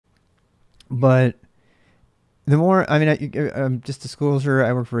But the more, I mean, just disclosure,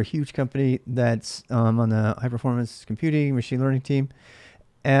 I work for a huge company that's on the high performance computing, machine learning team.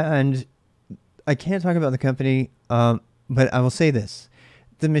 And I can't talk about the company, but I will say this.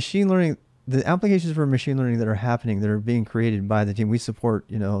 The machine learning, the applications for machine learning that are happening, that are being created by the team, we support,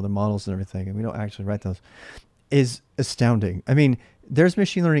 the models and everything, and we don't actually write those, is astounding. I mean, there's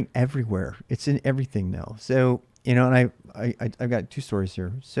machine learning everywhere. It's in everything now. So, and I've got two stories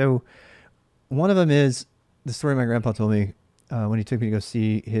here. So one of them is the story my grandpa told me when he took me to go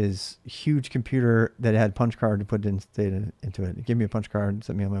see his huge computer that had punch card to put in data into it. He gave me a punch card and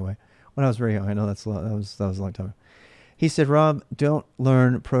sent me on my way. When I was very young, I know that was a long time. He said, "Rob, don't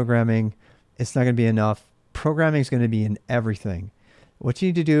learn programming. It's not going to be enough. Programming is going to be in everything. What you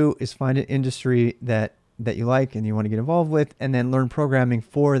need to do is find an industry that you like and you want to get involved with, and then learn programming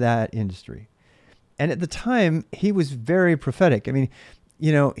for that industry." And at the time, he was very prophetic. I mean,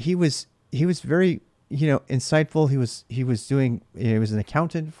 he was very insightful. He was doing, he was an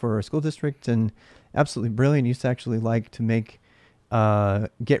accountant for a school district and absolutely brilliant. He used to actually like to make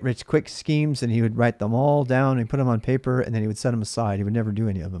get rich quick schemes, and he would write them all down and put them on paper, and then he would set them aside. He would never do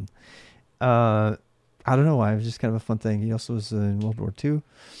any of them. I don't know why. It was just kind of a fun thing. He also was in World War II.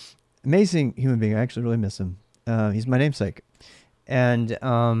 Amazing human being. I actually really miss him. He's my namesake. And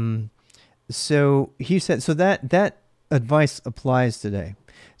so he said, so that advice applies today.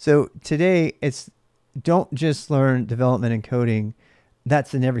 So today it's, don't just learn development and coding.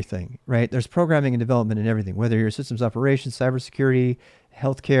 That's in everything, right? There's programming and development in everything, whether you're systems operations, cybersecurity,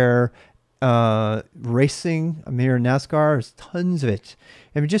 healthcare, racing. I mean, here in NASCAR, there's tons of it.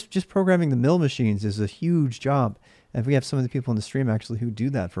 I mean, just programming the mill machines is a huge job. And we have some of the people in the stream actually who do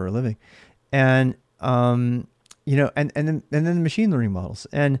that for a living. And, and then the machine learning models.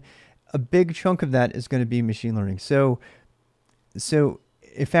 And a big chunk of that is going to be machine learning. So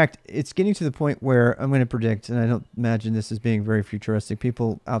in fact, it's getting to the point where I'm going to predict, and I don't imagine this as being very futuristic.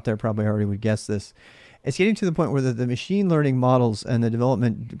 People out there probably already would guess this. It's getting to the point where the machine learning models and the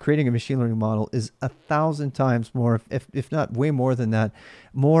development, creating a machine learning model is 1,000 times more, if not way more than that,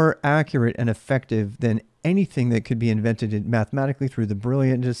 more accurate and effective than anything that could be invented mathematically through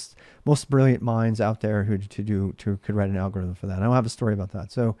the most brilliant minds out there who could write an algorithm for that. And I'll have a story about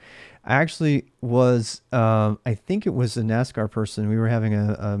that. So I actually was, I think it was a NASCAR person. We were having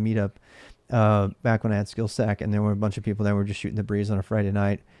a meetup back when I had SkillStack, and there were a bunch of people that were just shooting the breeze on a Friday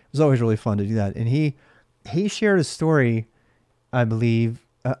night. It was always really fun to do that. And he shared a story, I believe.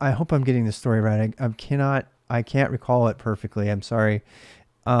 I hope I'm getting the story right. I can't recall it perfectly. I'm sorry.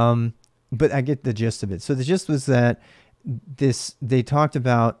 But I get the gist of it. So the gist was that they talked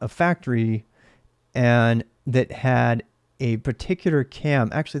about a factory and that had a particular cam.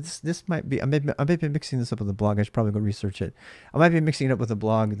 Actually, this might be, I may be mixing this up with a blog. I should probably go research it. I might be mixing it up with a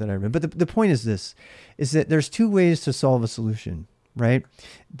blog that I read. But the point is this, is that there's two ways to solve a solution, right?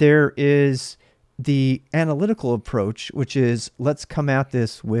 There is the analytical approach, which is let's come at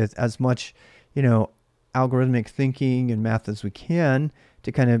this with as much, algorithmic thinking and math as we can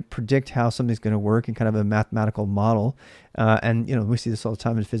to kind of predict how something's going to work in kind of a mathematical model. And, we see this all the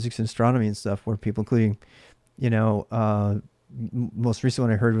time in physics and astronomy and stuff where people, including, most recent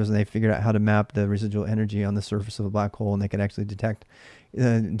one I heard was when they figured out how to map the residual energy on the surface of a black hole, and they could actually detect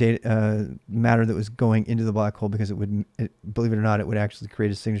matter that was going into the black hole because believe it or not, it would actually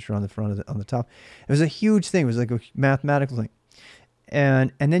create a signature on the front on the top. It was a huge thing. It was like a mathematical thing.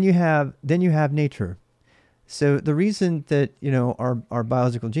 And then you have nature. So the reason that, our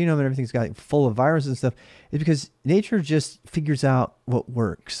biological genome and everything's got full of viruses and stuff is because nature just figures out what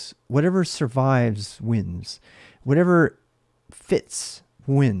works. Whatever survives wins. Whatever fits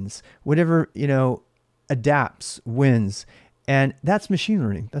wins. Whatever, adapts wins. And that's machine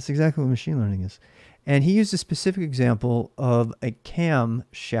learning. That's exactly what machine learning is. And he used a specific example of a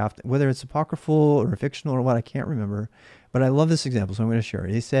camshaft, whether it's apocryphal or fictional or what, I can't remember. But I love this example, so I'm going to share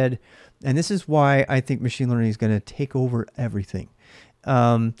it. He said, and this is why I think machine learning is going to take over everything.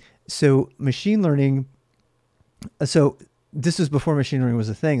 So machine learning, so this was before machine learning was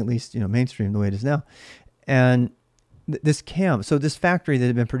a thing, at least, mainstream the way it is now. And this factory that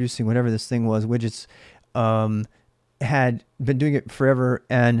had been producing whatever this thing was, widgets, had been doing it forever,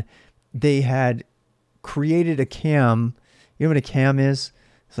 and they had created a cam. You know what a cam is?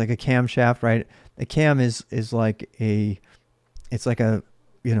 It's like a camshaft, right? A cam is like a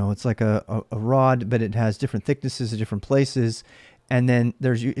rod, but it has different thicknesses at different places. And then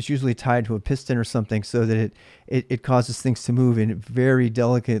it's usually tied to a piston or something so that it causes things to move in very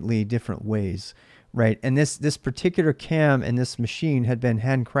delicately different ways, right? And this particular cam and this machine had been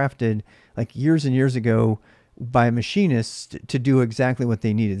handcrafted like years and years ago by machinists to do exactly what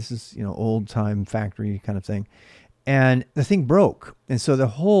they needed. This is, old time factory kind of thing. And the thing broke. And so the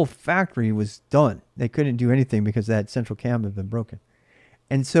whole factory was done. They couldn't do anything because that central cam had been broken.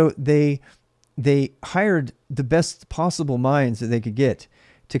 And so they hired the best possible minds that they could get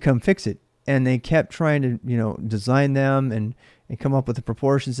to come fix it. And they kept trying to, design them and come up with the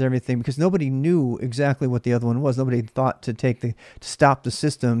proportions and everything, because nobody knew exactly what the other one was. Nobody thought to stop the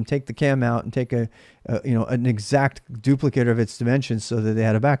system, take the cam out, and take an exact duplicate of its dimensions so that they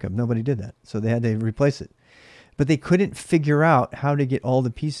had a backup. Nobody did that, so they had to replace it. But they couldn't figure out how to get all the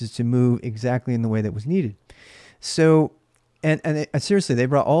pieces to move exactly in the way that was needed. So, and seriously, they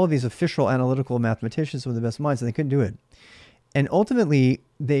brought all of these official analytical mathematicians with the best minds, and they couldn't do it. And ultimately,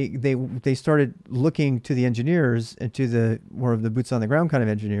 they started looking to the engineers and to the more of the boots on the ground kind of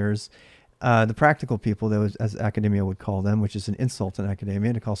engineers, the practical people, that was, as academia would call them, which is an insult in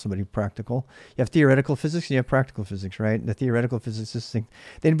academia to call somebody practical. You have theoretical physics and you have practical physics, right? And the theoretical physicists think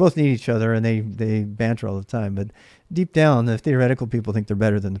they both need each other, and they banter all the time. But deep down, the theoretical people think they're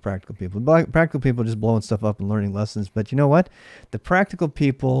better than the practical people. Practical people are just blowing stuff up and learning lessons. But you know what? The practical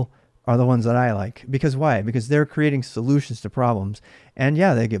people are the ones that I like. Because why? Because they're creating solutions to problems. And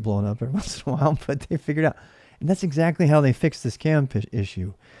yeah, they get blown up every once in a while, but they figured out. And that's exactly how they fixed this cam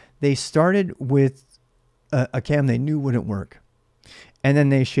issue. They started with a cam they knew wouldn't work. And then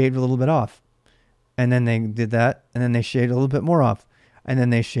they shaved a little bit off. And then they did that. And then they shaved a little bit more off. And then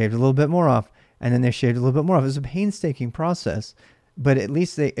they shaved a little bit more off. And then they shaved a little bit more off. It was a painstaking process. But at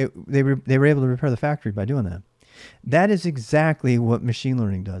least they were able to repair the factory by doing that. That is exactly what machine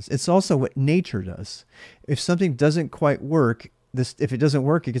learning does. It's also what nature does. If something doesn't quite work, if it doesn't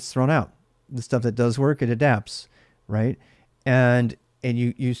work, it gets thrown out. The stuff that does work, it adapts, right? And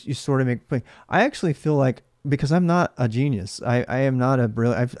you sort of make. I actually feel like, because I'm not a genius, I am not a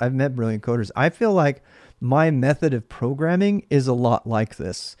brilliant. I've met brilliant coders. I feel like my method of programming is a lot like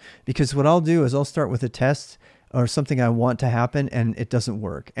this, because what I'll do is I'll start with a test or something I want to happen, and it doesn't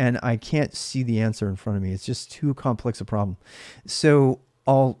work. And I can't see the answer in front of me. It's just too complex a problem. So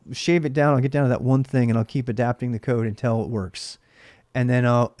I'll shave it down. I'll get down to that one thing, and I'll keep adapting the code until it works. And then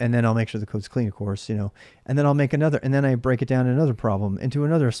I'll make sure the code's clean, of course, and then I'll make another, and then I break it down to another problem, into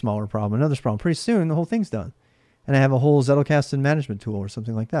another smaller problem, another problem. Pretty soon, the whole thing's done. And I have a whole Zettelkasten management tool or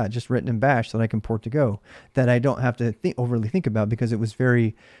something like that, just written in Bash that I can port to Go, that I don't have to overly think about, because it was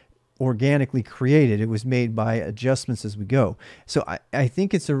very organically created. It was made by adjustments as we go. So I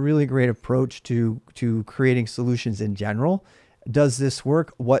think it's a really great approach to creating solutions in general. Does this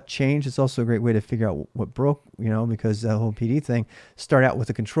work? What changed? It's also a great way to figure out what broke, because the whole PD thing, start out with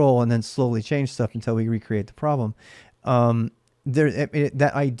the control and then slowly change stuff until we recreate the problem.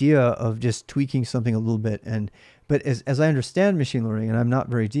 That idea of just tweaking something a little bit, but as I understand machine learning, and I'm not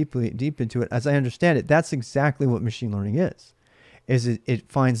very deep into it, as I understand it, that's exactly what machine learning is it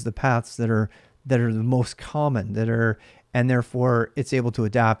finds the paths that are the most common, and therefore it's able to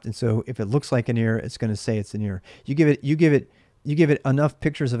adapt. And so if it looks like an ear, it's going to say it's an ear. You give it enough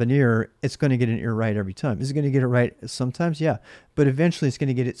pictures of an ear, it's going to get an ear right every time. Is it going to get it right sometimes? Yeah. But eventually it's going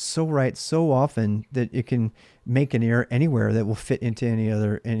to get it so right so often that it can make an ear anywhere that will fit into any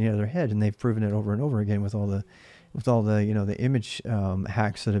other head. And they've proven it over and over again with all the the image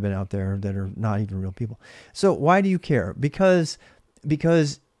hacks that have been out there that are not even real people. So why do you care? Because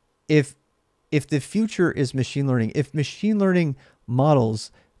if the future is machine learning, if machine learning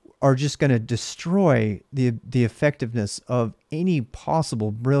models are just going to destroy the effectiveness of any possible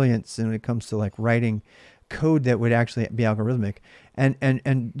brilliance when it comes to like writing code that would actually be algorithmic, and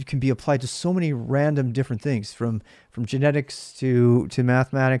can be applied to so many random different things, from genetics to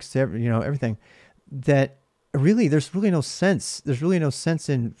mathematics to everything, that really there's really no sense. There's really no sense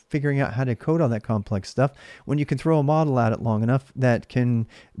in figuring out how to code all that complex stuff when you can throw a model at it long enough that can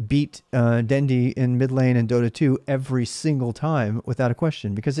beat Dendy in mid lane and Dota 2 every single time without a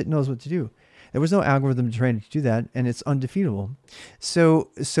question, because it knows what to do. There was no algorithm trained to do that, and it's undefeatable. So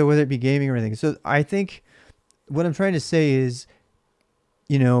whether it be gaming or anything. So I think what I'm trying to say is,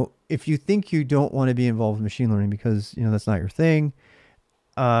 if you think you don't want to be involved with machine learning because that's not your thing,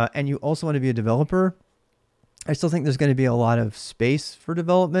 and you also want to be a developer, I still think there's going to be a lot of space for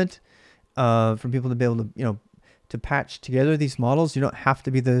development, for people to be able to, to patch together these models. You don't have to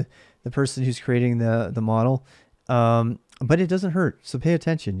be the person who's creating the model, but it doesn't hurt. So pay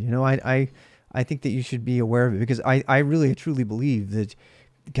attention. I think that you should be aware of it, because I really truly believe that,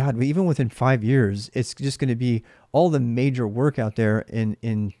 God, even within 5 years, it's just going to be all the major work out there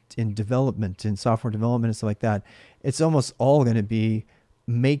in development, in software development and stuff like that. It's almost all going to be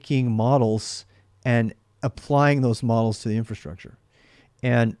making models and applying those models to the infrastructure.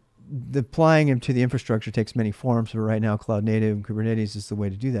 And applying them to the infrastructure takes many forms, but right now cloud native and Kubernetes is the way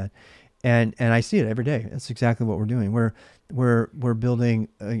to do that. And I see it every day. That's exactly what we're doing. We're building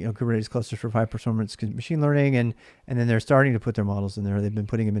Kubernetes clusters for high performance machine learning, and then they're starting to put their models in there. They've been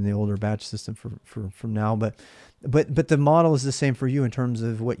putting them in the older batch system from now, but the model is the same for you in terms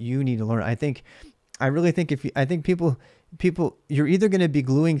of what you need to learn. I really think people you're either going to be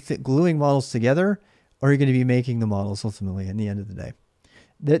gluing models together, or you're going to be making the models ultimately in the end of the day.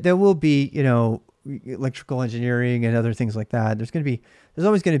 There will be electrical engineering and other things like that. There's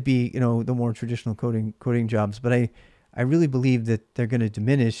always going to be the more traditional coding jobs, but I really believe that they're going to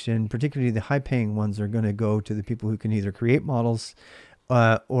diminish, and particularly the high paying ones are going to go to the people who can either create models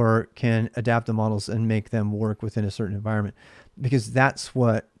or can adapt the models and make them work within a certain environment, because that's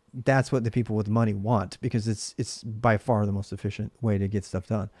what the people with money want, because it's by far the most efficient way to get stuff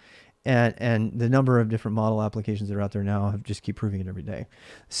done. And the number of different model applications that are out there now just keep proving it every day.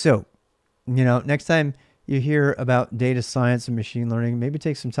 So, next time you hear about data science and machine learning, maybe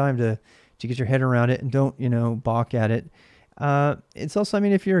take some time to get your head around it, and don't, balk at it. It's also,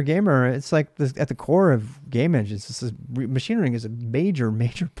 if you're a gamer, it's like at the core of game engines. Machine learning is a major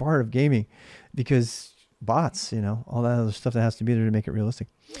part of gaming, because bots, all that other stuff that has to be there to make it realistic.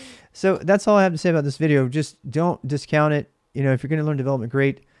 So that's all I have to say about this video. Just don't discount it. If you're going to learn development,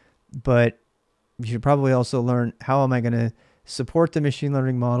 great, but you should probably also learn, how am I going to support the machine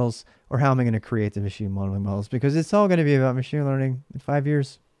learning models, or how am I going to create the machine modeling models, because it's all going to be about machine learning in 5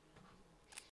 years.